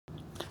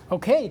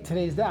Okay,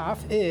 today's daf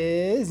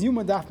is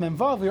Yuma Daf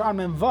Memvav. We're on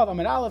Memvav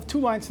Amid Aleph, 2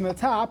 lines from the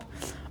top.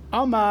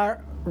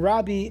 Amar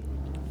Rabbi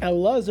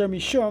Elazar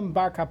Mishum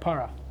Bar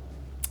Kapara.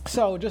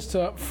 So, just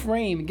to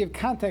frame and give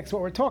context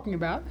what we're talking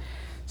about.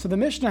 So, the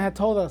Mishnah had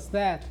told us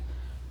that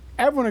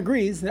everyone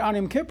agrees that on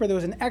Yom Kippur there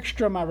was an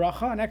extra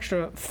maracha, an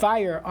extra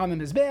fire on the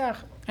Mizbeach,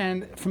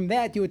 and from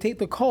that you would take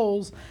the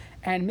coals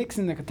and mix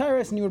in the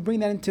kataris, and you would bring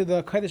that into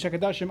the Kodesh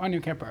HaKadoshim on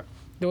Yom Kippur.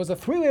 There was a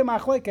three-way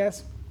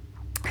machlokes.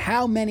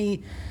 How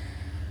many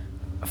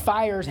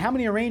fires, how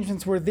many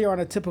arrangements were there on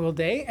a typical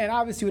day? And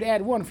obviously you would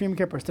add one for Yom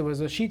Kippur. So there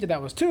was a shita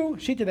that was 2,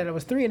 shita that it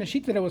was 3, and a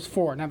shita that was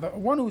 4. Now the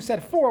one who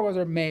said 4 was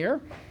our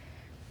mayor.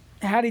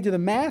 How do you do the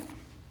math?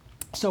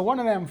 So one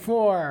of them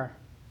for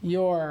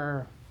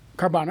your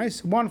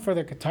karbanos, one for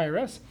the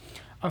kataris,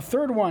 a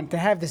third one to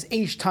have this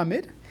eish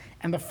tamid,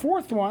 and the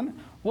fourth one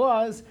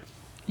was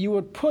you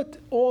would put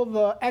all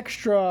the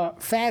extra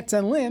fats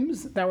and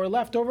limbs that were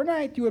left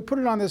overnight, you would put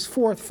it on this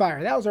fourth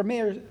fire. That was our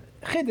mayor's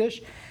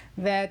chiddush,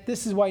 that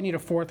this is why you need a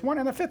fourth one,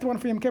 and the fifth one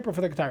for Yom Kippur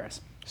for the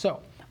kataris.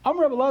 So,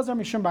 Amr Rabbi Elazar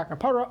Mishum Bar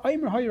Kapara,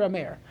 Aymer Hayu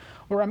Rameir.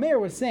 Where Rameir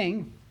was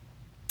saying,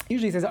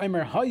 usually he says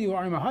Aymer Hayu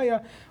or Aymer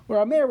Haya,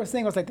 where Rameir was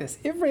saying was like this: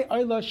 Ivrei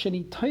Ayla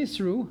Sheni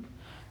Taisru,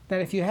 that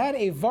if you had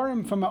a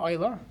varim from an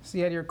Ayla, so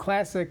you had your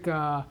classic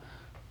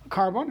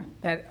carbon,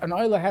 that an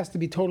Ayla has to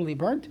be totally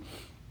burnt,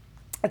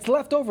 it's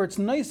left over, it's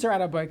nicer at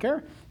a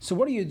biker. So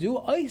what do?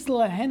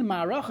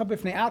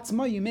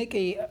 You make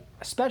a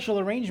special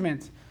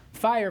arrangement,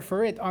 fire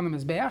for it on the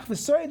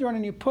Mizbeach,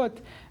 and you put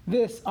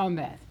this on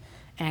that.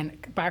 And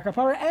Bar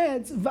Kapara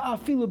adds,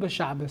 va'afilu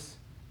b'Shabbos,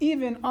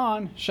 even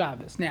on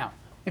Shabbos. Now,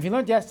 if you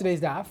learned yesterday's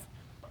daf,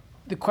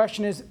 the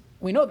question is,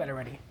 we know that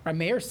already.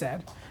 Rameir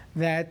said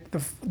that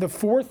the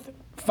fourth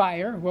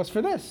fire was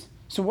for this.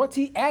 So what's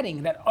he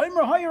adding? That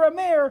Omer Hayer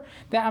Rameir,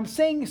 that I'm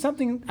saying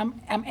something,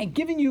 I'm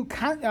giving you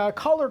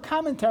color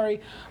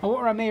commentary on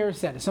what Rameir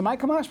said. So my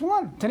Kamash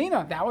Malan,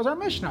 Tanina, that was our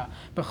Mishnah.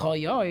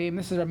 B'chol Yoim,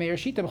 this is Rameir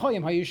Shita, B'chol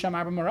Yom Hayu Sham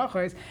Arba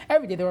Marachos.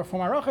 Every day there were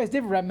 4 marachos,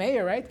 different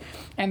Rameir, right?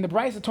 And the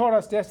Brisa taught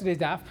us yesterday's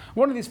daf,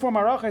 one of these 4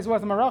 marachos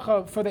was the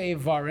maracha for the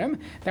Evarim,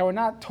 that were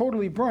not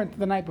totally burnt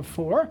the night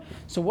before.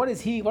 So what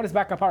is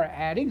Bar Kapara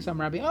adding?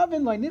 Some Rabbi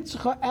Avin, Lo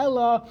Nitzcha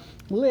Ella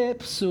Lip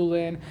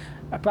Sulin.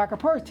 Bar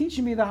Kapara is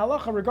teaching me the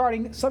halacha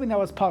regarding something that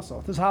was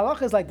puzzle. This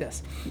halacha is like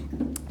this.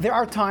 There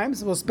are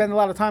times, we'll spend a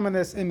lot of time on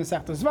this in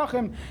Masechta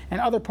Zvachim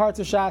and other parts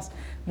of Shas,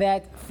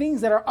 that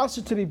things that are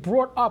usher to be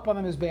brought up on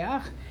the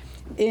Mizbeach,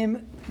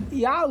 in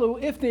Yalu,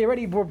 if they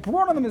already were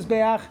brought on the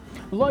Mizbeach,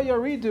 lo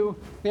yaridu,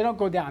 they don't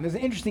go down. There's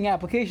an interesting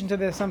application to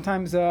this.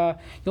 Sometimes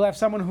you'll have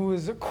someone who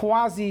is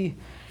quasi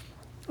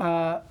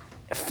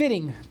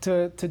fitting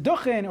to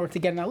duchen or to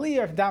get an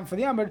aliyah or to down for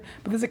the amud,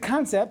 but there's a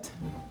concept.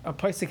 A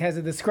paisik has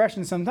a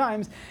discretion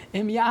sometimes.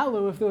 Im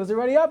yalu, if it was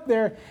already up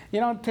there, you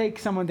don't take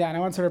someone down. I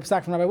once heard a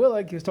psak from Rabbi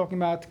Willig. He was talking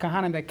about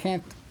kahanim that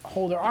can't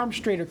hold their arms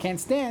straight or can't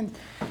stand.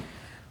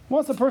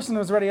 Once a person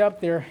was already up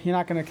there, you're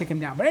not going to kick him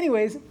down. But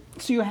anyways,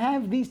 so you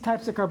have these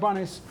types of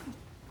karbanis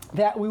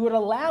that we would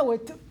allow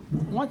it,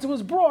 once it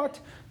was brought,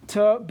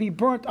 to be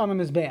burnt on the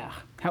mizbeach.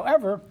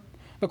 However,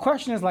 the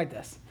question is like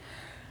this.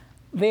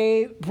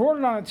 They brought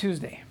it on a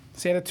Tuesday.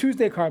 So they had a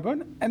Tuesday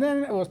carbon, and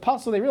then it was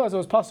possible, they realized it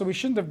was possible, we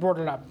shouldn't have brought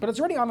it up. But it's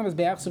already on the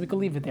Mizbeach, so we could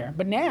leave it there.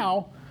 But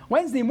now,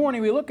 Wednesday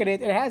morning, we look at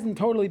it, it hasn't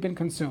totally been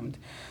consumed.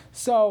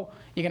 So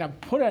you're going to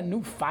put a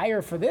new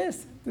fire for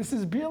this? This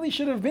really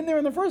should have been there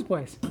in the first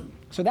place.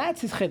 So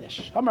that's his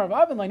chiddush. Amar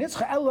Rav Avin,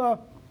 Nitzcha Ella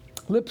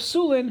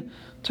Lipsulin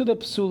to the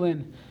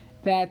Psulin.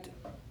 That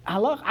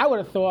halach, I would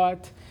have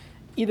thought,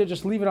 either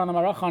just leave it on the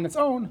maracha on its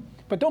own,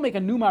 but don't make a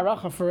new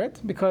maracha for it,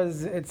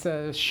 because it's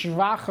a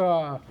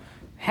shvacha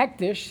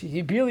hektish.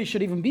 You barely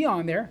should even be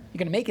on there. You're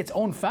going to make its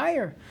own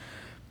fire.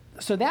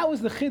 So that was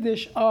the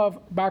chiddush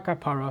of Bar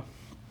Kapara.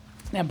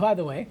 And by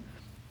the way,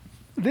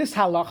 this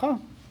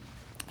halacha,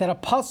 that a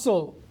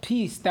puzzle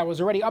piece that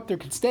was already up there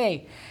could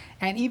stay,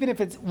 and even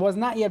if it was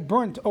not yet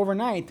burnt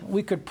overnight,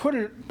 we could put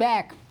it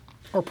back,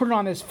 or put it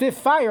on this fifth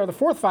fire, or the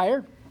fourth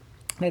fire.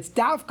 That's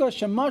dafka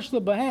shamash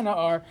lebahena,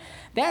 or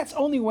that's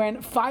only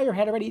when fire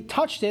had already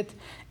touched it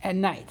at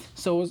night.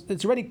 So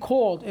it's already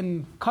called,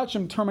 in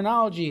Kachim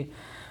terminology,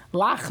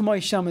 lachmoi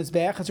sham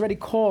mizbeach. It's already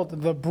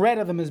called the bread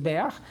of the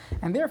mizbeach,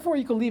 and therefore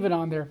you can leave it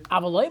on there.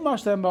 Avalei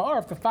mashlam ba'ar,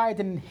 if the fire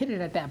didn't hit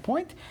it at that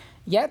point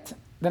yet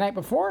the night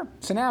before,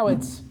 so now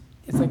it's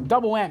like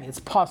double whammy. It's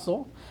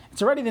puzzle.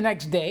 It's already the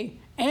next day,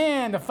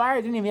 and the fire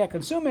didn't even yet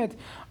consume it.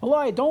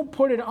 Allah, don't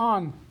put it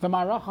on the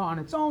maracha on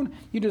its own.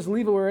 You just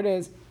leave it where it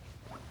is.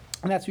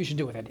 And that's what you should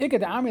do with it.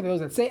 Ikad Amri,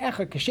 those that say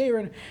echad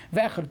kasherin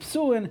ve'echad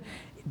psulin,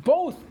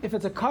 both if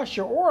it's a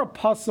kasher or a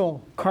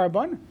puzzle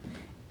carbon,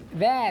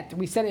 that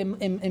we said im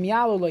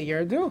yalu lo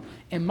yerdu,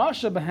 im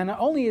masha behena,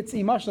 only it's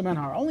imasha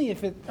benhar, only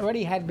if it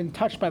already had been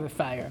touched by the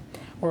fire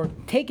or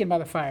taken by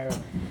the fire.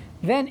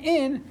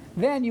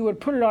 Then you would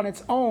put it on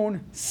its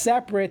own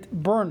separate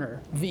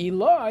burner.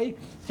 V'iloi,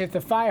 if the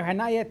fire had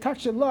not yet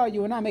touched it,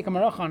 you would not make a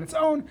maracha on its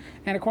own.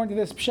 And according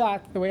to this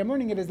pshat, the way I'm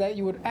learning it is that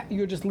you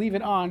would just leave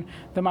it on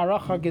the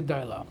maracha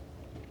gedola.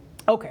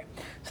 Okay,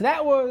 so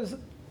that was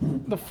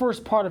the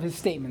first part of his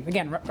statement.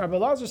 Again, Rabbi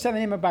Elazar said the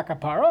name of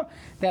Bakapara,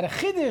 that a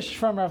chiddush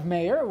from Rav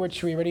Meir,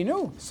 which we already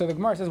knew. So the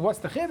Gemara says, what's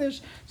the chiddush?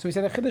 So he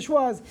said the chiddush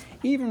was,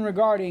 even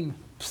regarding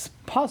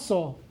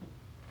puzzle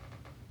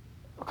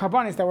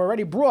karbanis that were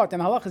already brought,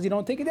 and halachas you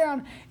don't take it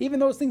down, even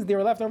those things they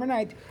were left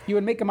overnight, you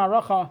would make a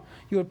maracha,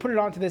 you would put it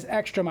onto this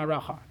extra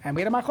maracha. And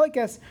we had a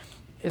machlokes,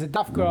 is it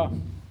dafka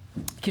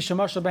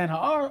kishamashal ben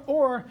ha'ar,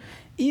 or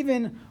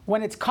even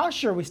when it's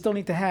kosher, we still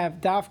need to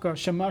have dafka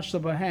shamashal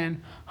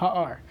ben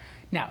ha'ar.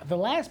 Now, the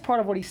last part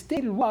of what he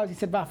stated was, he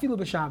said, va'afilu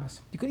b'Shabbos.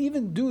 You could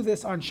even do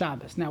this on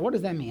Shabbos. Now, what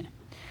does that mean?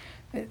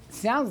 It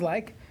sounds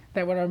like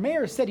that when our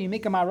mayor said you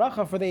make a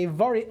maracha for the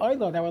ivari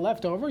oila that were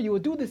left over, you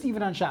would do this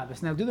even on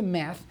Shabbos. Now, do the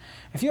math.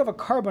 If you have a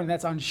carbon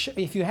that's on,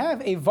 if you have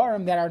a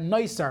varim that are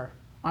nicer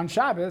on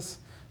Shabbos,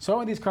 so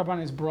all these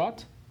carbonates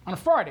brought on a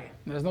Friday.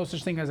 There's no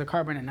such thing as a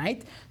carbon at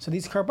night. So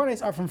these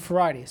carbonates are from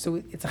Friday. So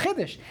it's a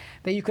chiddush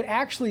that you could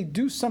actually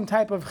do some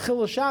type of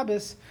chilul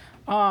Shabbos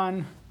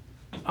on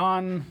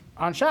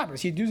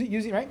Shabbos. You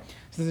use it, right?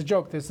 So there's a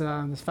joke. This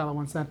fellow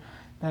once said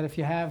that if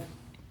you have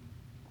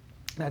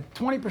that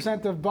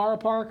 20% of Borough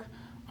Park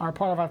are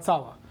part of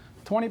Atzala,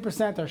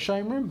 20% are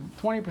Shomrim,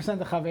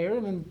 20% are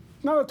Chaverim, and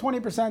another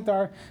 20%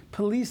 are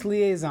police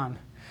liaison.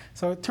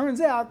 So it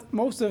turns out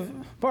most of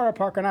Borough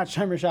Park are not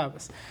Shomer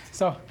Shabbos.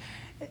 So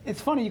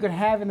it's funny, you could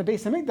have in the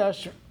Beis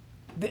Hamikdash,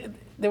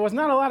 there was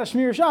not a lot of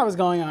Shmir Shabbos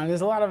going on.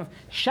 There's a lot of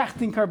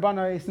shachting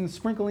karbanos and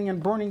sprinkling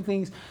and burning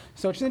things.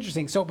 So it's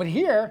interesting. So, but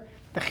here,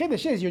 the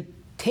chiddush is you're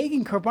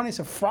taking karbanos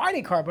of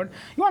Friday carbon.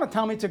 You want to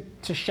tell me to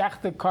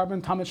shech the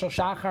carbon Tamid Shel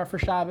Shachar for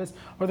Shabbos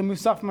or the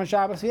Musaf on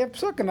Shabbos? We have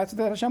Psukim, that's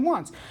what Hashem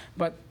wants.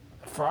 But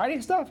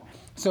Friday stuff,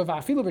 so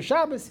va'afilu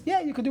b'Shabbos, yeah,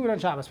 you could do it on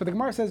Shabbos. But the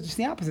Gemara says just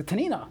the opposite.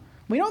 Tanina,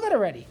 we know that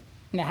already.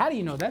 Now, how do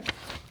you know that?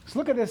 So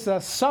look at this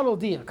subtle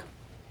diak.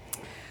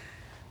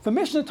 The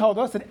Mishnah told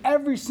us that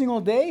every single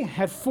day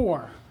had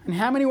 4. And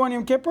how many were on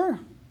Yom Kippur?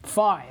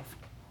 5.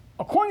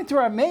 According to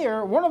our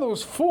mayor, one of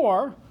those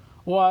 4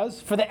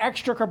 was for the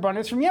extra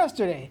karbanos from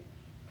yesterday.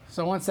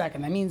 So 1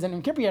 second, that means in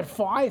Yom Kippur you had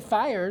 5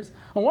 fires,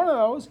 and one of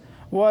those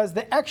was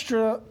the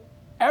extra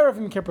Erev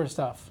Yom Kippur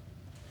stuff.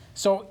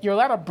 So you're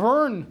allowed to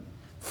burn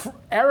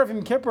Erev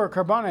Yom Kippur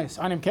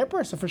karbanos on Yom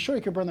Kippur, so for sure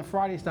you could burn the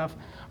Friday stuff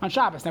on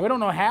Shabbos. Now we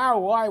don't know how,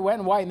 why,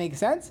 when, why it makes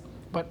sense,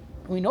 but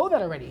we know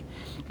that already,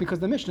 because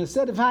the Mishnah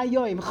said,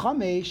 "V'hayoyim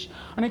chamesh."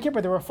 On Yom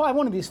Kippur there were 5.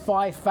 One of these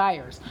 5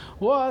 fires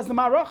was the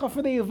maracha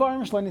for the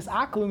yivarim shlenis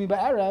aklumi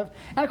ba'erev,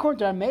 and according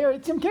to our mayor,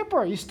 it's Yom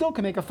Kippur. You still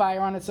can make a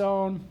fire on its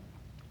own.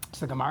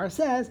 So the Gemara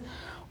says,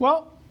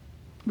 well,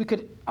 we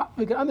could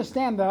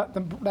understand that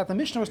the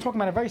Mishnah was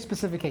talking about a very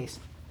specific case.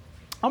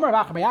 Amar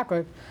Rav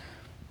Yaakov,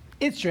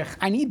 Itzrich,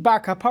 I need Bar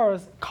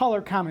Kapara's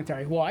color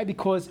commentary. Why?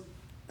 Because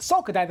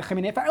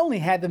if I only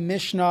had the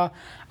Mishnah,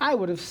 I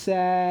would have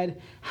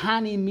said,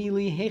 Hani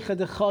mili hecha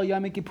dechal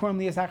yom kippurim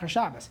liyasachar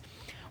Shabbos.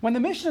 When the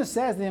Mishnah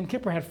says that Yom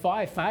Kippur had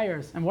 5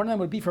 fires, and one of them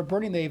would be for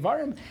burning the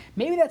Ivarim,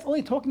 maybe that's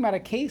only talking about a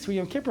case where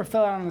Yom Kippur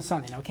fell out on a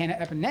Sunday. Now, it can't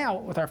happen now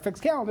with our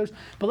fixed calendars,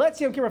 but let's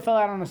say Yom Kippur fell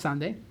out on a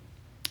Sunday.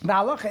 The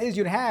halacha is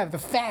you'd have the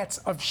fats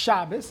of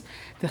Shabbos,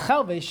 the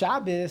chalvei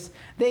Shabbos,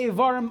 the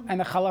Ivarim, and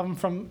the chalavim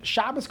from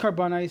Shabbos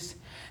karbanos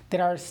that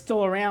are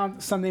still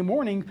around Sunday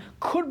morning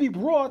could be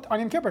brought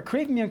on Yom Kippur,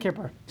 creating Yom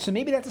Kippur. So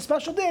maybe that's a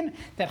special din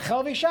that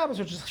chalvei Shabbos,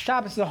 which is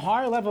Shabbos is a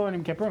higher level in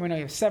Yom Kippur. We know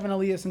you have 7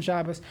 aliyahs in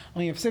Shabbos,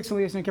 only you have 6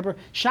 aliyahs in Yom Kippur.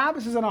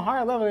 Shabbos is on a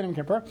higher level in Yom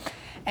Kippur,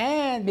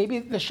 and maybe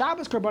the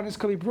Shabbos karbanos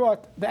could be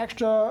brought, the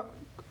extra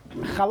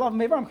Chalav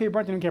Meivarim could be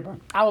burnt in Yom Kippur.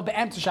 I will be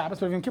empty Shabbos,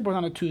 but if Yom Kippur was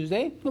on a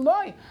Tuesday,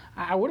 lie.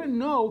 I wouldn't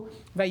know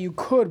that you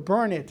could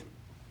burn it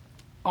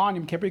on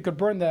Yom Kippur. You could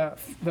burn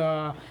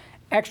the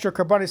extra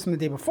karbanis from the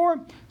day before.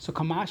 So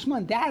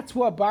Kamashman, that's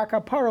what Bar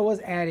Kapara was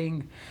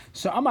adding.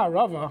 So Amar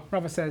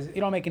Rava says, it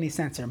don't make any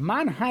sense here.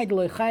 Man haid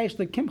lechayish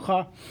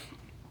lekimcha.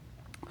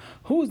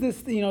 Who's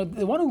this? The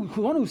one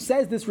who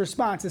says this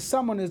response is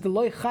someone is the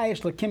loy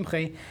chayish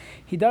lekimche.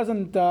 He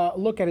doesn't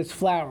look at his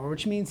flour,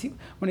 which means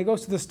when he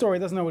goes to the store, he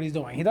doesn't know what he's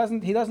doing. He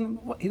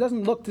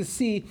doesn't look to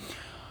see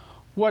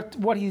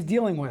what he's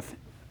dealing with.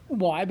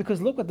 Why?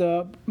 Because look what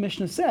the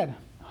Mishnah said.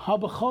 Ha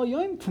b'chol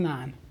yoyim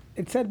tanan.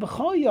 It said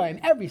b'chol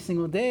yoyim, every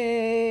single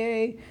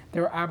day.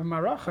 There are arba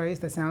marachos.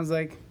 That sounds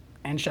like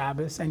and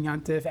Shabbos and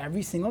Yantif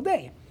every single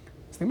day.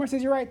 So the Gemara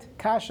says you're right.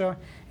 Kasha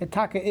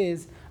itaka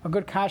is a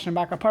good kasha and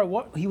Bar Kapara.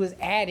 What he was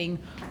adding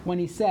when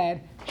he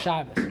said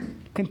Shabbos.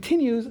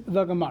 Continues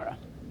the Gemara.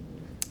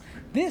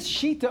 This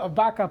shita of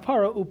Bar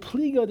Kapara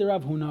upliga de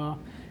Rav Huna.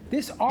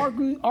 This is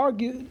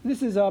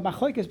a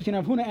machlokes between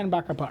Rav Huna and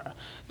Bar Kapara.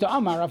 The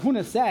Amar Rav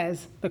Huna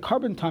says the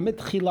carbon tamid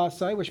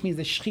chilasai, which means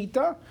the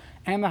shchita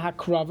and the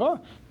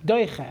hakrava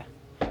doiche.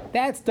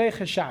 That's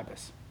doiche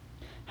Shabbos.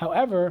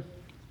 However,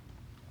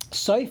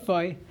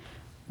 soifai,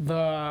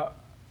 the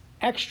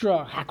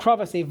extra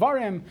hakravas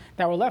evarim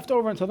that were left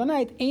over until the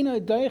night, eino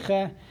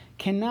doiche,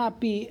 cannot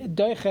be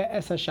doiche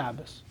es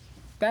Shabbos.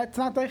 That's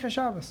not doiche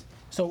Shabbos.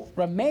 So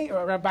Rav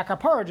Bar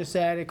Kapara just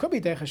said it could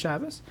be doiche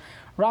Shabbos.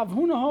 Rav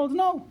Huna holds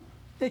no,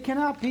 it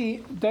cannot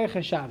be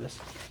doiche Shabbos.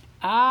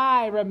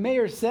 Rav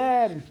Meir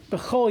said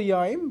b'chol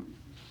yaim.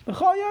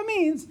 B'chol yom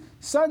means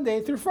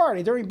Sunday through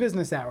Friday during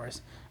business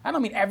hours. I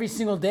don't mean every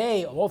single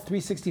day, all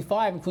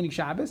 365, including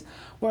Shabbos.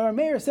 Where our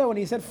mayor said when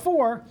he said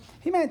 4,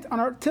 he meant on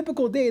our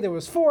typical day there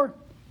was 4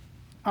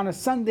 on a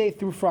Sunday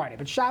through Friday.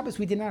 But Shabbos,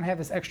 we did not have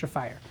this extra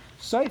fire.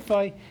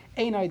 Soifai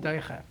einai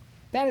doicha.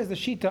 That is the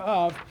shita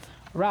of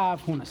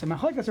Rav Huna. So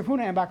Machlekes Rav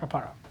Huna and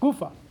Bakapara.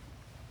 Gufa.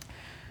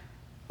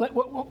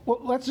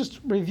 Let's just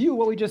review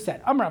what we just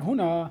said. Rav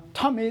Huna,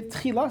 Tamid,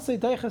 Tchila say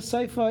doicha,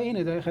 Soifai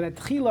einai doicha. That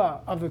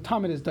Tchila of the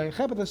Tamid is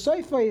doicha, but the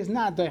Soifai is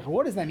not doicha.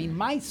 What does that mean?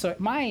 My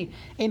einai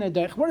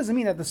doicha. What does it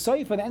mean that the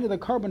Soifai, the end of the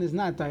carbon, is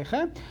not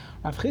doicha?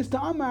 Rav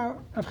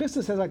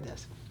Chisda says like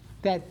this,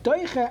 that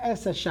doicha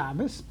es a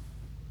Shabbos,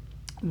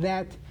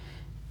 that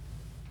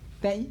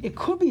it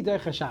could be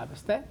doicha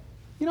Shabbos. That,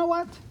 you know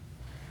what?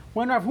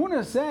 When Rav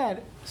Huna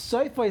said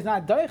Soifa is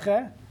not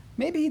doicha,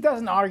 maybe he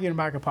doesn't argue in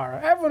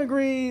Bakapara. Everyone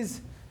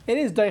agrees it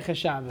is doicha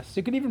Shabbos.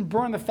 You could even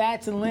burn the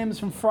fats and limbs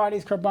from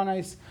Friday's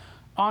karbanos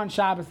on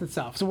Shabbos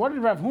itself. So what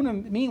did Rav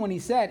Huna mean when he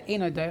said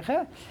Eina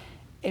doicha?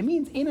 It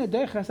means Eina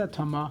doicha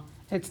satama.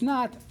 It's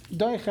not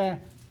doicha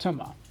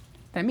tama.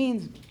 That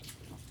means,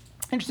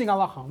 interesting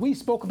halacha. We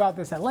spoke about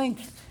this at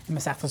length in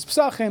Masechtas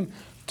Pesachim.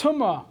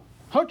 Tuma,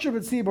 Hotcher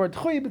b'tzibor,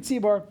 Tchuy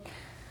b'tzibor.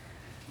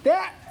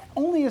 That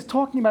only is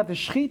talking about the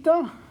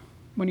shechita,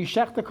 when you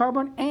shech the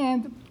carbon,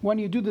 and when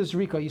you do the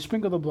zrika, you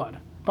sprinkle the blood.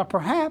 But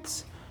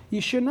perhaps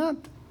you should not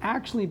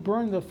actually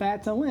burn the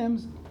fats and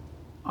limbs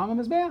on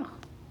the mizbeach.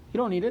 You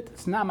don't need it.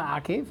 It's not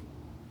ma'akev.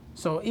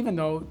 So even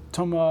though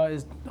tuma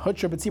is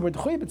hotcher b'tzibor,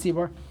 Tchuy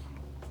b'tzibor,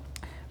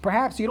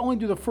 perhaps you can only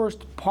do the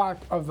first part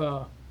of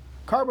the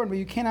carbon, but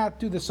you cannot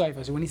do the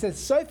seifa. So when he says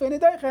seifa in a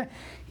deicha,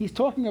 he's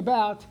talking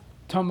about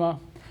tuma.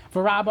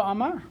 V'Rabba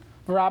Amar.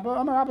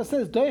 Rabba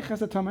says doicha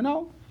is a tuma.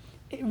 No,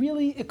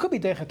 it could be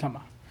doicha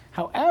tuma.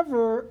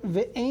 However,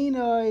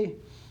 ve'enoi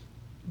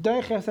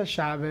doicha is a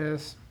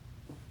Shabbos.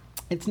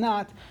 It's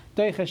not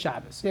doicha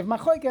Shabbos. If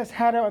machlokes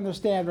how to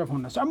understand Rav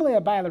Huna. So Amalei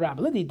Abai l'Rabba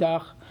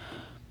Lididach.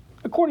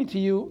 According to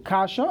you,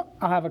 kasha,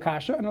 I'll have a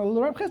kasha, and a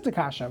little Rav Chisda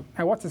kasha.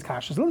 Now, what's this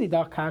kasha?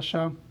 Lididach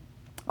kasha.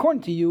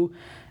 According to you,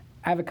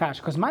 I have a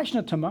kasha. Because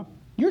ma'ishna tuma,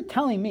 you're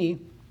telling me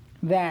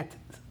that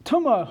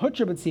tuma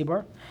hutcher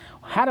b'tzibor.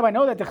 How do I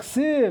know that the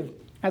chsiv,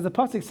 as the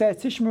pasuk says,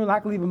 tishmeru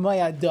l'hakli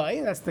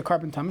b'mayadai, that's the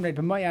carbon tuma, right?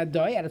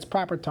 B'mayadai at its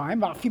proper time.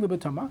 Va'afilu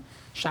b'tuma.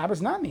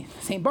 Shabbos nami.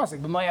 Same pasuk.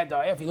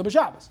 B'mayadai afilu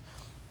b'Shabbos.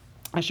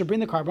 I should bring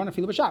the carbon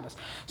afilu b'Shabbos.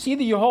 So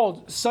either you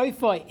hold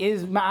soifa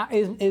is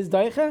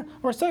daicha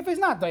or soifa is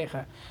not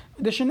daicha.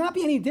 There should not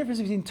be any difference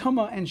between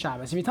tuma and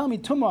Shabbos. If you're telling me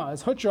tuma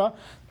is hutra,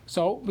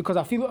 so because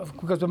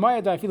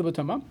b'mayadai afilu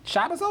b'tuma,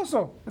 Shabbos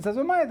also. It says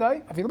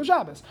b'mayadai afilu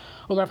b'Shabbos.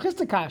 Well, Rav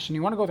Chisda kasha, and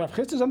you want to go with Rav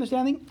Chisda's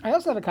understanding? I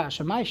also have a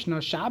kasha.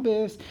 Ma'ishna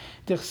Shabbos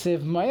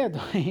dichsiv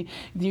mayadai.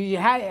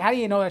 How do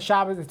you know that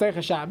Shabbos is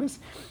deicha Shabbos?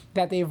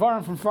 That they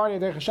varim from Friday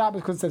deicha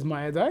Shabbos because it says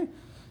mayadai.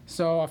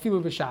 So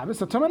afilu b'Shabbos.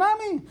 So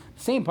tumanami,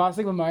 same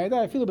pasuk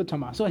b'mayadai afilu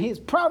b'tuma. So his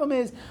problem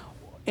is,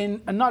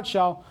 in a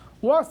nutshell,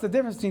 what's the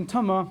difference between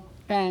tuma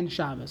and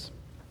Shabbos?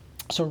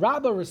 So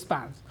Rabbah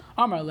responds.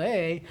 Amar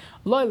lei,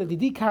 loy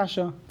lididi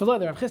kasha, v'loy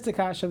the Rav Chisda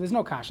kasha. There's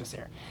no kashas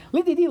here.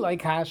 Lididi loy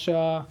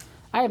kasha.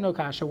 I have no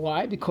kasha.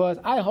 Why? Because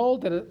I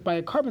hold that by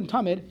a carbon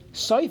tamid,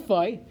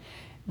 soifai,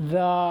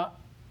 the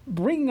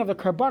bringing of the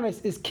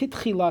karbanis is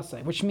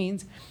kitchilasai, which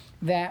means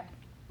that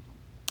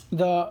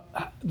the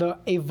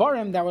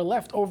avarim that were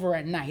left over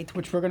at night,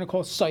 which we're going to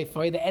call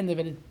soifai, the end of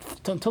it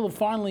until it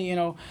finally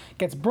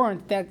gets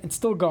burnt, that it's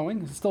still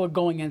going. It's still a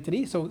going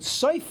entity. So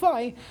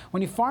soifai,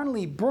 when you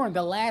finally burn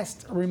the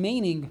last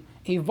remaining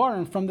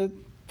avarim from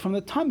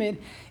the tamid,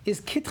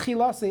 is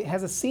kitchilase,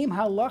 has the same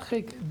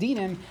halachic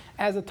dinim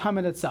as the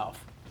tamid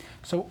itself.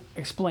 So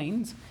he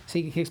explains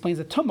the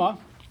tuma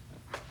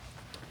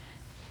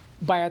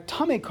by a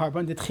tamid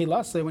carbon, the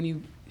tchilase, when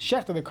you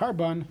shechter the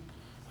carbon,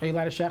 are you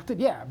allowed to shecht it?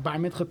 Yeah, by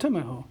mitcha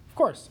tumahu. Of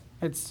course,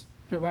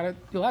 you're allowed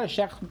to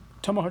shecht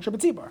tuma hutcher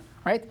b'tzibor,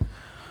 right?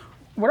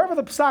 Whatever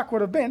the psak would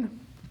have been,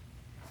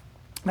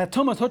 that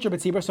tuma is hutcher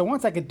b'tzibor. So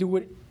once I could do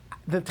it,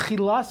 the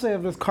tchilase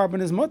of this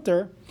carbon is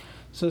mutter.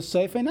 So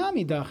seifei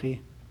nami dachi.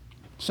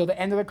 So the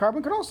end of the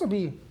carbon could also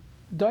be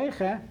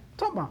doiche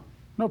tuma.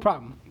 No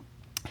problem.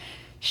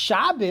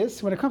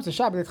 Shabbos, when it comes to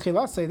Shabbos,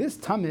 say this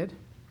tamid,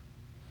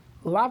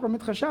 lavra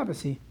mitcha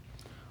Shabbos.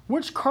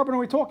 Which carbon are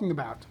we talking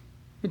about?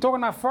 We're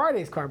talking about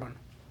Friday's carbon.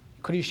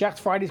 Could you shecht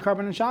Friday's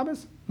carbon on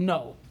Shabbos?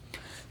 No.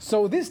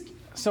 So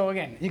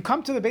again, you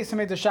come to the Beis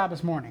Hamikdash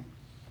Shabbos morning,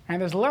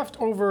 and there's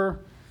leftover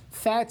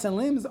fats and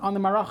limbs on the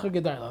Maracha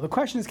Gedalah. The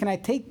question is, can I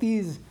take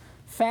these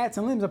fats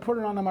and limbs and put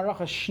it on the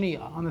Maracha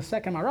Shniya, on the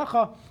second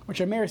Maracha,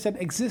 which Amir said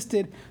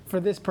existed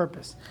for this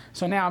purpose?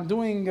 So now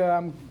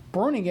I'm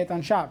burning it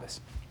on Shabbos.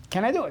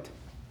 Can I do it?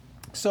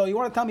 So you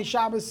want to tell me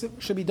Shabbos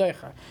should be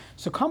doicha.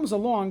 So comes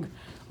along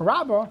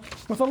Rabbah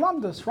with a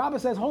lamdus. Rabbah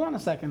says, hold on a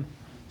second.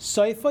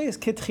 Soifa is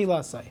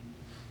kitchilasai.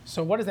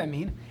 So what does that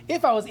mean?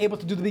 If I was able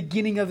to do the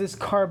beginning of this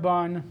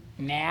carbon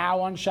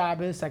now on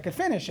Shabbos, I could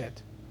finish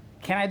it.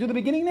 Can I do the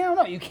beginning now?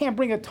 No, you can't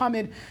bring a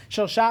tamid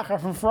shel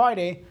shachar from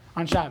Friday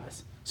on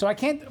Shabbos. So I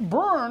can't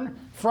burn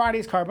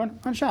Friday's carbon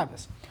on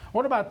Shabbos.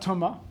 What about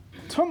Tumah?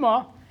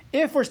 Tumah,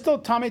 if we're still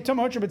Tumah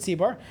Hutcher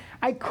B'tzibor,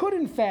 I could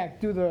in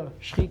fact do the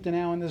Shechita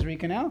now and the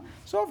Zrika now.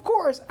 So of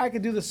course I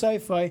could do the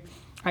Seifai,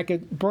 I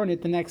could burn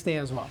it the next day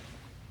as well.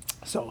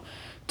 So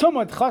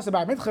Tumah Tchlas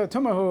Bar Mitcha,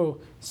 Tumah Hu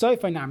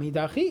Seifai Nami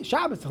Dachi,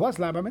 Shabbos Tchlas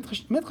Bar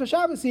Mitcha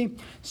Shabbos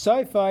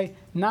Seifai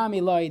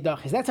Nami Lai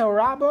Dachi. That's how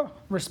Rabbah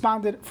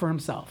responded for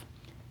himself.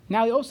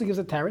 Now he also gives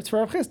a teretz for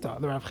Rav Chisda.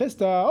 The Rav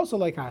Chisda also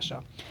like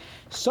Asha.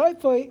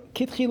 Soifai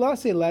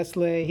kitchilase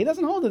lesle. He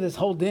doesn't hold to this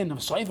whole din of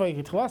soifai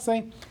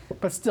kitchilase,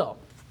 but still,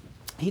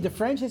 he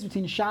differentiates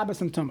between Shabbos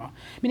and Tumah.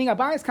 Meaning,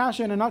 Abayi's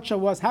kasha in a nutshell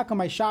was, how come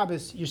by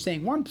Shabbos you're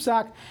saying one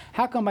psak,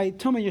 how come by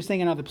Tumah you're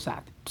saying another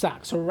psak?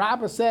 So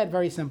Rabbah said,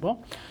 very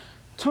simple,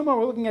 Tumah,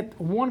 we're looking at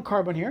one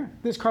carbon here.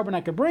 This carbon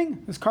I could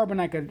bring, this carbon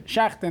I could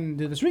shecht and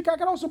do this rika, I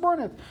could also burn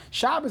it.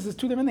 Shabbos is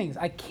two different things.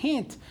 I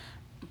can't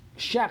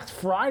shecht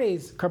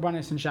Friday's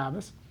karbanis and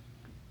Shabbos,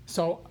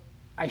 so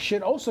I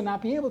should also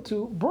not be able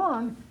to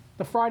burn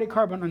the Friday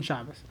carbon on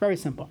Shabbos. Very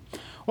simple.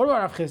 What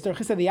about Rav Chisda? Rav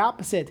Chisda the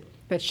opposite,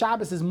 that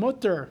Shabbos is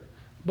mutter,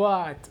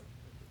 but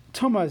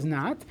Tumah is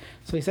not.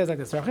 So he says like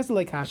this, Rav Chisda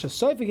like Hasha,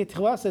 Soifik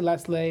Tchilase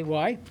Lesle,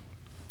 why?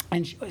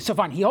 And so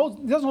fine, he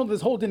doesn't hold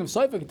this whole din of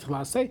Soifik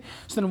Tchilase,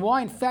 so then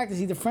why in fact is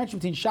he differentiating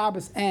between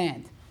Shabbos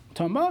and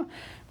Tumah?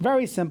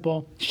 Very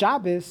simple.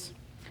 Shabbos,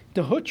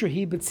 the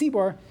Hutrahi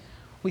B'tzibor,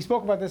 we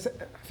spoke about this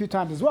a few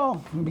times as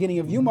well, in the beginning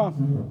of Yuma,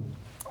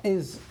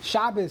 is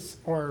Shabbos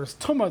or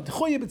Tumah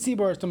D'chuya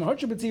B'tzibor, or Tumah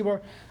Hutra B'tzibor.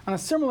 On a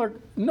similar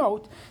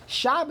note,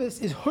 Shabbos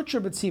is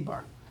Hutra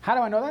B'tzibor. How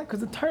do I know that? Because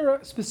the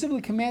Torah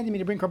specifically commanded me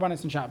to bring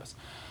karbanis on Shabbos.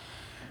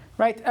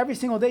 Right? Every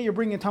single day you're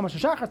bringing Tamash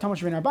Shachar,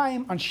 Tamash V'in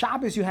Arbayim. On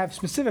Shabbos you have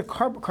specific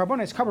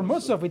karbanis, karban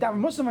Musaf. We daven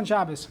Musaf on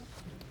Shabbos.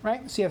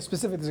 Right? So you have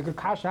specific, there's a good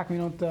kasha, how come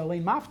you don't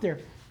lay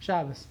maftir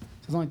Shabbos? So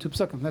there's only two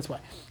psukim, that's why.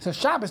 So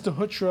Shabbos to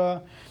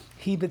Hutra,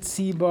 He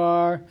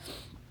B'tzibor.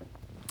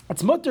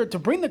 It's mutter to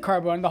bring the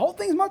carbon. The whole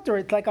thing's mutter.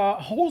 It's like a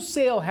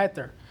wholesale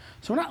heter.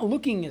 So we're not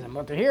looking, is it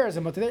mutter here, is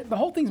it mutter there? The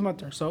whole thing's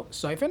mutter. So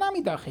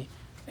soifenami dachi.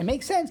 It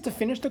makes sense to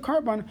finish the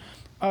carbon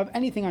of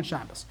anything on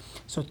Shabbos.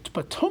 So,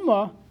 but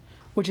Tumah,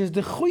 which is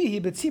the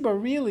chuyi b'tzibah,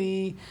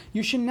 really,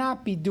 you should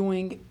not be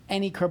doing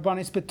any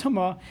karbanis. But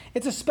Tumah,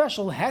 it's a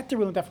special heter.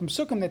 We learned that from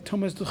Sukkot that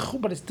Tumah is the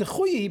chuyi, but it's the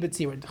chuyi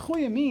b'tzibah. The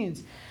chuyi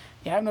means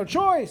you have no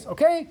choice,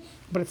 okay?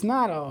 But it's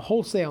not a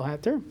wholesale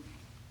heter.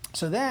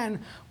 So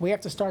then we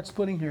have to start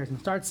splitting hairs and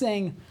start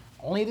saying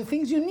only the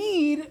things you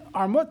need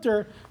are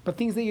mutter, but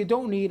things that you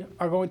don't need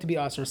are going to be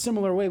usher.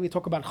 Similar way we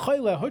talk about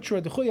chayla,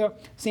 hutra, dechuya,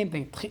 same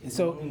thing.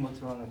 So only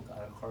mutter on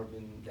a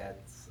carbon that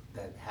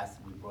has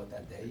to be brought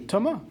that day.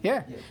 Tumah,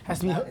 yeah, has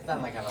to be. It's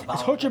not like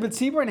it's hutra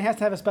b'tzibur and it has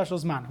to have a special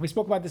zman. We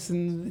spoke about this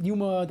in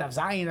Yuma, Dav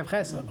Zayin, Dav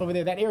Ches, over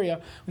there, that area.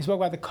 We spoke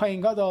about the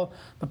Kohen Gadol,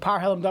 the Par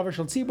Helam Davar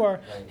Shel Tzibur.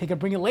 Right. He can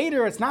bring it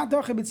later. It's not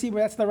Doche b'tzibur.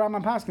 That's the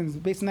Rambam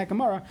Paskins based on that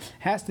Gemara.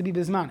 Has to be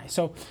bizmane.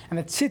 So and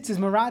the tzitz is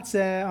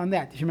maratze on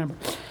that, if you remember.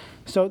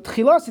 So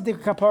tchilas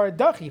ikar kapara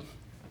dachi,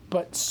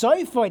 but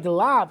soifoi the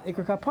lav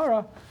ikar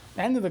kapara.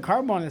 The end of the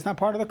carbon is not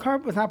part of the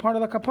carbon. It's not part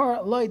of the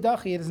kapara. Loi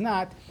dachi. It is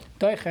not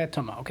doiche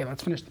tuma. Okay,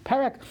 let's finish the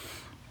parak.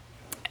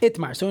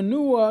 Itmar. So a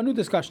new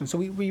discussion. So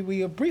we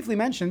briefly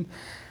mentioned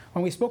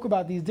when we spoke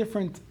about these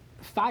different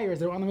fires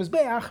that are on the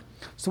mizbeach.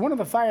 So one of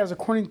the fires,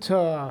 according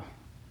to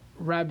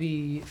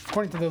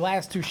the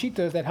last two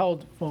shitas that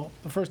held, well,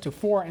 the first two,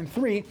 4 and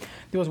 3,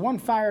 there was one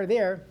fire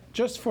there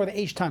just for the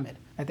Eish Tamid.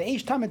 At the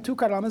Eish Tamid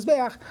tukar al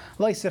mizbeach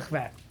loy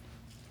sichveh.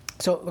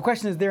 So the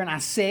question is, there an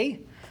asay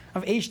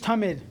of Eish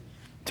Tamid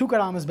tukar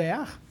al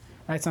mizbeach?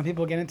 Right. Some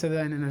people get into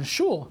in a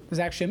shul. There's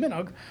actually a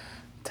minhag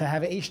to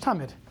have an Eish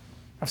Tamid.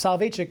 Rav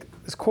Soloveitchik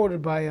is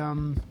quoted by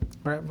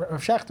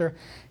Rav Shechter.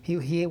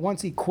 He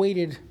once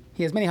equated.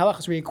 He has many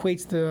halachas where he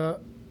equates the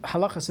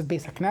halachas of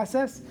Beis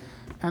HaKnesses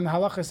and the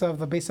halachas of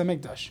the Beis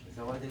HaMikdash. Is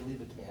that why they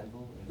leave a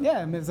candle?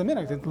 Yeah, it's a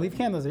minhag to leave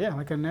candles. Yeah,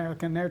 like a ner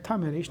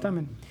tamid, Eish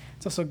Tamid.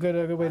 It's also a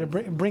good way to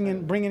bring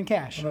in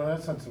cash. No,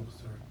 that's not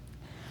Simchas Torah.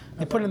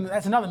 They put in.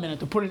 That's another minute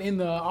to put it in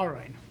the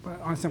Arayin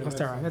on Simchas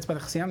Torah. That's by the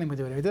Chasiyanim we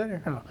do it. We do it. I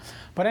don't know.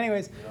 But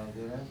anyways, You don't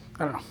do that?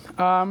 I don't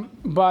know.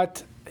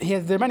 But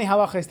there are many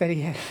halachas that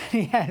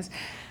he has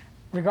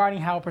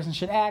regarding how a person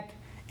should act.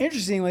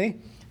 Interestingly,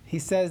 he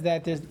says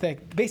that there's the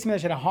Beis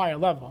HaMikdash at a higher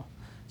level.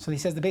 So he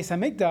says the Beis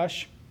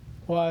HaMikdash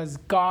was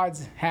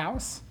God's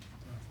house,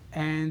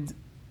 and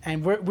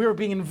we were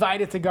being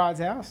invited to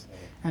God's house.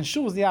 And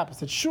shul is the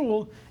opposite.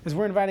 Shul is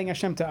we're inviting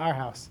Hashem to our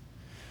house.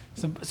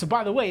 So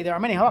by the way, there are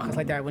many halachas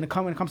like that when it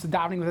comes to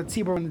davening with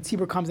the tzibur. When the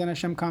tzibur comes, then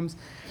Hashem comes,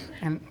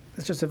 and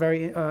it's just a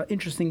very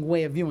interesting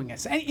way of viewing it.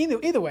 So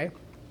either way,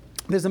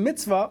 there's a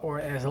mitzvah or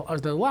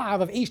as the law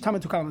of Eish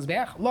Tamid tukar al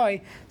mizbeach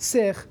loy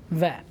sich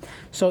veh.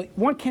 So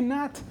one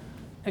cannot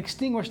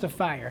extinguish the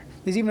fire.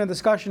 There's even a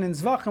discussion in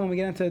Zvachim when we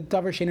get into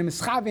Davar She'eino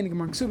Mischavin.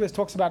 Gemara Ksubis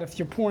talks about if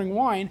you're pouring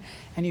wine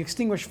and you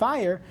extinguish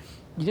fire,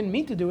 you didn't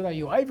mean to do it, are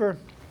you either?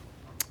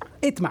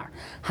 Itmar.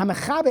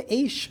 Hamechabe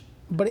Eish,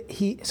 but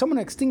someone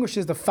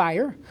extinguishes the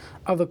fire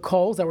of the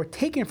coals that were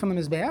taken from the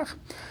Mizbeach,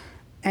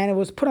 and it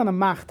was put on a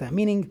machta,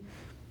 meaning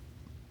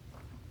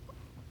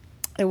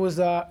it was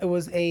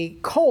a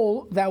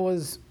coal that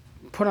was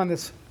put on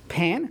this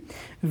pan,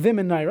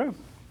 vimenaira,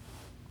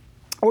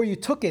 or you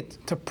took it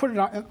to put it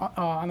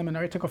on the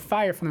menorah, you took a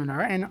fire from the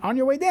menorah, and on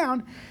your way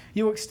down,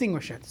 you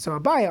extinguish it. So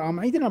Abaya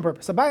Amar, he did it on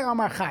purpose. Abaya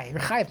Amar Chayiv,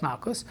 Chayiv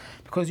Malkus,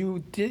 because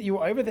you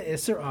were over the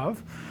Isser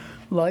of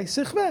Lai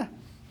Sichbeh.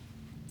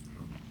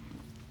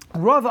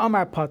 Rav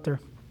Amar Pater.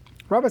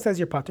 Rava says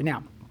you're Pater.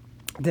 Now,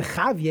 the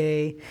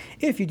Chavye,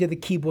 if you did the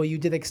kibul, you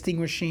did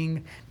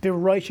extinguishing the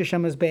Rosh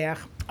Hashem Mizbeach,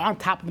 on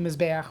top of the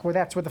Mizbeach, where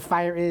that's where the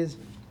fire is,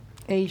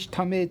 Eish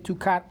Tamid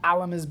Tukat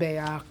Ala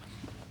Mizbeach.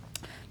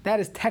 That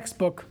is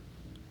textbook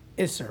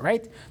Isser,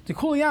 right? The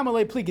Kuliyam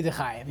Alei Pligi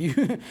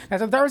Dechayev.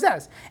 That's what the Torah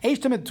says. Eish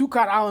Tamid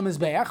Tukat Ala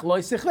Mizbeach, Loi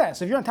Sichves.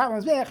 So if you're on top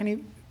of the Mizbeach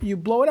and you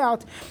blow it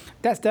out,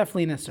 that's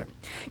definitely an Isser.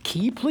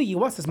 Ki Pligi,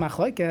 what's this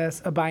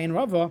Machlekes, Abai and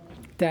Rava,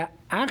 the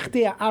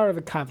Achdei Arav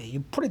Kavi.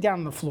 You put it down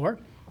on the floor,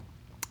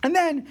 and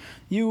then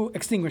you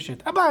extinguish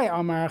it. Abai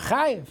Amar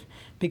Chayiv,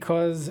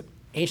 because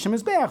Eish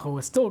HaMizbeach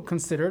is still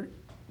considered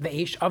the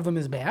Eish of the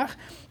Mizbeach.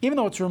 Even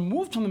though it's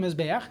removed from the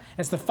Mizbeach,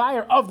 it's the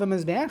fire of the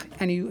Mizbeach,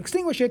 and you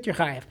extinguish it, you're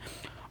Chayiv.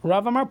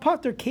 Rav Amar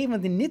Pater came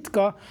in the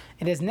Nitka,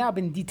 it has now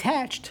been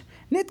detached.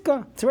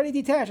 Nitka, it's already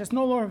detached, it's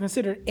no longer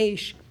considered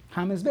Eish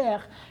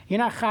HaMizbeach. You're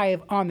not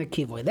Chayiv on the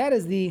Kivoy. That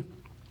is the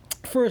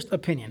first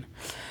opinion.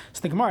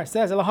 So the Gemara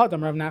says,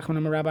 Elahadam Rav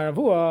Nachman Rabbi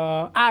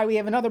Ravua. We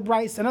have another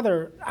Bryce,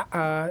 another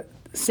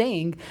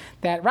saying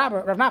that Rav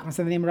Nachman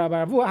said the name of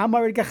Rabbi Ravua.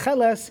 Hamarid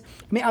Gacheles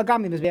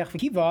me'algam mizbeach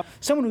v'kiva.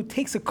 Someone who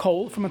takes a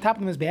coal from on top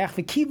of the mizbeach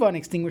v'kiva and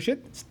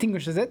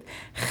extinguishes it.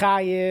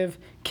 Chayiv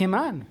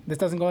kiman. This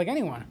doesn't go like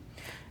anyone.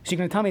 So you're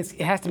going to tell me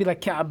it has to be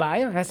like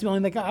Ka'abaya? It has to be only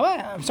like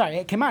Ka'abaya. I'm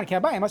sorry, Kiman,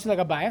 Ka'abaya. It must be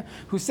like Abaya,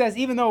 who says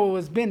even though it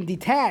was been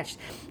detached,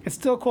 it's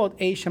still called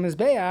Eish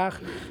HaMizbeach.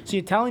 So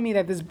you're telling me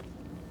that this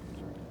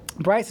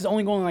Bryce is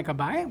only going like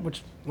Abaya,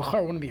 which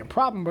wouldn't be a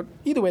problem, but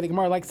either way, the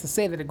Gemara likes to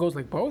say that it goes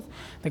like both.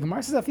 The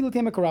Gemara says, Afilu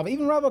Temek Rava.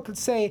 Even Rava could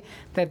say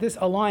that this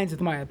aligns with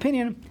my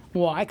opinion.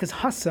 Why? Because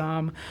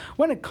Hassam,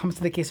 when it comes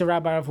to the case of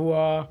Rabbi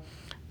Ravua,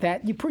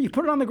 that you put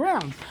it on the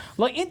ground.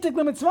 Like intik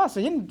mitzvah, so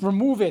you didn't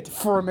remove it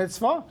for a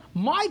mitzvah.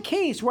 My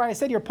case, where I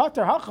said you're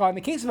pater hacha, in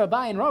the case of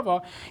Abai and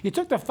Rava, you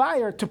took the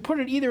fire to put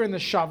it either in the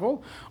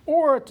shovel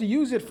or to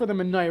use it for the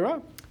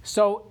menorah.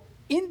 So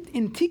in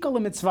tikal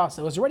mitzvah,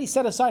 so it was already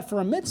set aside for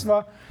a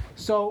mitzvah.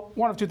 So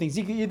one of two things.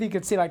 You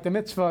could say like the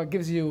mitzvah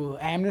gives you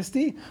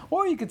amnesty,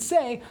 or you could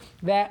say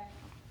that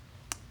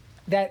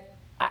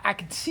I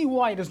could see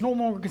why it is no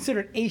longer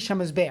considered Eish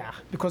HaMizbeach,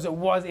 because it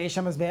was Eish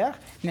HaMizbeach.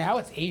 Now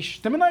it's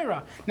Eish de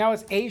Menorah. Now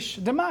it's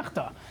Eish de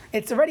Machta.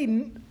 It's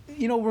already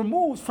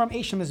removed from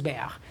Eish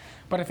HaMizbeach.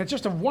 But if it's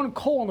just a one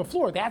coal on the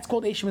floor, that's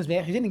called Eish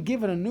HaMizbeach. You didn't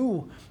give it a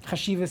new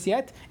chashivas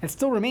yet. It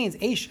still remains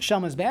Eish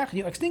HaMizbeach.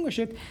 You extinguish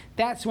it.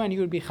 That's when you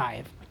would be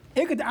chayiv.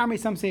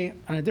 Some say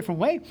in a different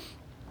way.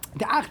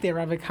 The achte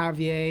Ravik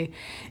Havye,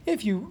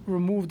 if you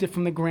removed it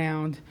from the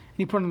ground and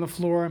you put it on the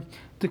floor,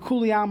 the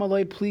kuliyam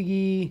aloi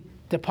pligi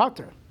the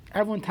pater.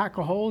 Everyone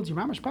taka holds your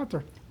mamash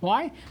pater.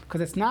 Why? Because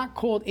it's not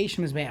called Eish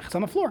HaMizbeach. It's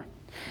on the floor.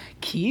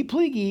 Ki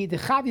pligi the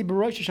chavi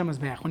b'rosh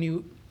HaMizbeach. When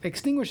you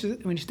extinguish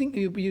it, when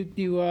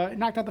you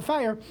knocked out the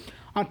fire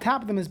on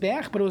top of the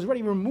mizbeach, but it was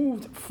already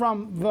removed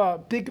from the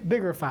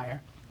bigger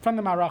fire, from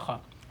the maracha.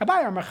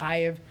 Abayar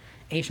Machayev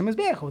Eish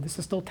HaMizbeach. This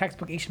is still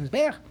textbook Eish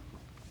HaMizbeach.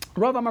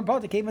 Rav Amar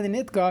Pater came with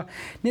the Nitka,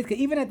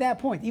 even at that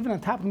point, even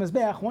on top of the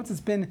Mizbeach, once it's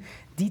been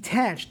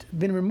detached,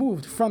 been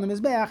removed from the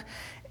Mizbeach,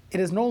 it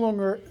is no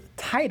longer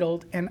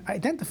titled and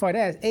identified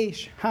as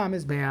Eish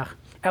HaMizbeach.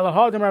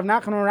 Elahadim Rav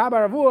Nachman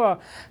Rabbi Ravua,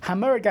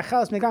 Hamer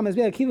Gacheles Megam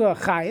Mizbeach Kiva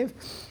Chayiv.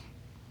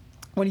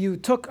 When you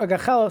took a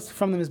Gacheles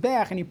from the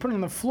Mizbeach and you put it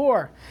on the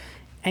floor,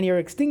 and you're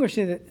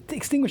extinguishing your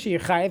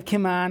chayiv,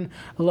 kiman,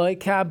 loy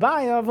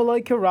ka'abaya,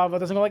 v'loy ka'rava,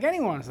 doesn't go like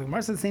anyone. So the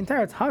Gemara says the same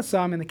time, it's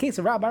hasam, in the case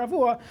of Rabbi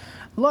Ravua,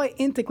 loy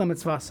intik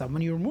lemitzvah.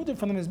 When you removed it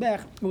from the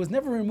mizbech, it was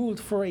never removed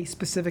for a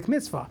specific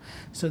mitzvah.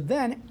 So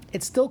then,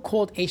 it's still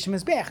called Eish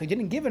HaMizbeach. You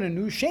didn't give it a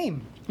new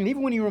shame. And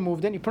even when you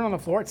removed it, and you put it on the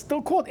floor, it's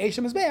still called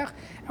Eish HaMizbeach.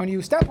 And when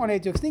you step on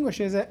it to extinguish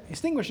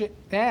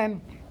it,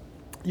 then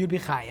you'd be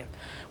chayiv.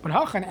 But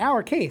in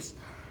our case,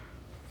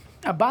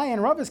 Abai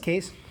and Rava's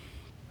case,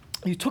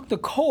 you took the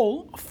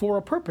coal for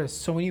a purpose.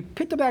 So when you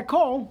picked up that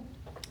coal,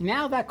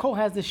 now that coal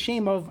has the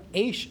shame of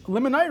Eish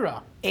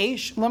Lemenaira,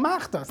 Eish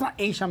Lemachta. It's not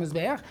Eish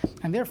HaMizbeach,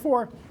 and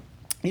therefore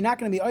you're not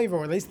going to be over,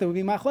 or at least there would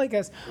be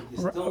machlekes.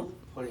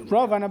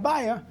 Rav and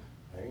Abaya.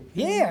 Right?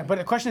 Yeah, but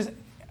the question is,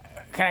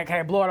 can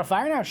I blow out a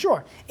fire now?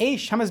 Sure.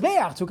 Eish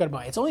HaMizbeach took it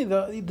by. There's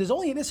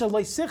only this of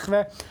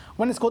Sichve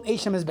when it's called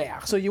Eish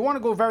HaMizbeach. So you want to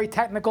go very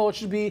technical, it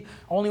should be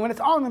only when it's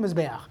on the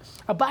Mizbeach.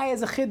 Abaya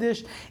is a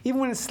chiddush, even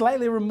when it's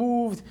slightly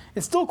removed,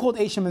 it's still called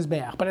Eish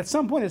HaMizbeach. But at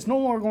some point, it's no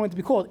longer going to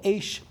be called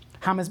Eish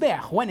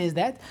HaMizbeach. When is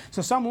that?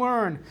 So some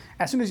learn,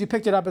 as soon as you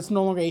picked it up, it's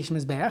no longer Eish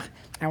HaMizbeach.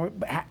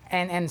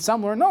 And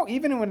some learn, no,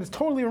 even when it's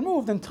totally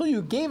removed, until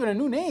you gave it a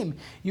new name,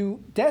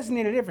 you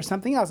designated it for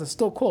something else, it's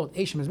still called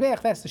Eish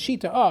HaMizbeach. That's the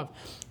shita of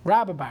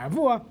Rabbi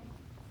Ravua.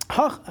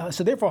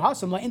 So therefore,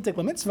 Hasam la intik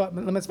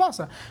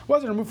lemitzvah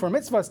wasn't removed for a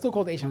mitzvah. It's still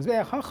called Eish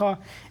HaMizbeach. Hacha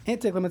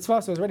intik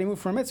lemitzvah was already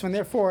moved for a mitzvah, and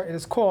therefore it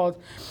is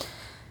called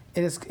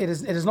it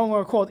is no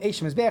longer called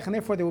Eish Mizbech, and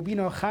therefore there will be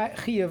no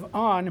chiyuv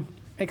on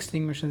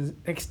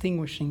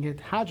extinguishing it.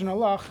 Hadron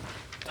Allah,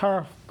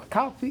 Tar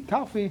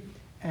Kalfi,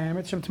 and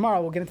Mitzvah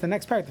tomorrow we'll get into the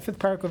next parak, the 5th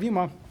parak of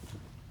Yuma,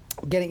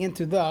 getting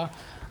into the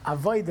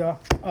Avodah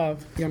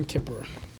of Yom Kippur.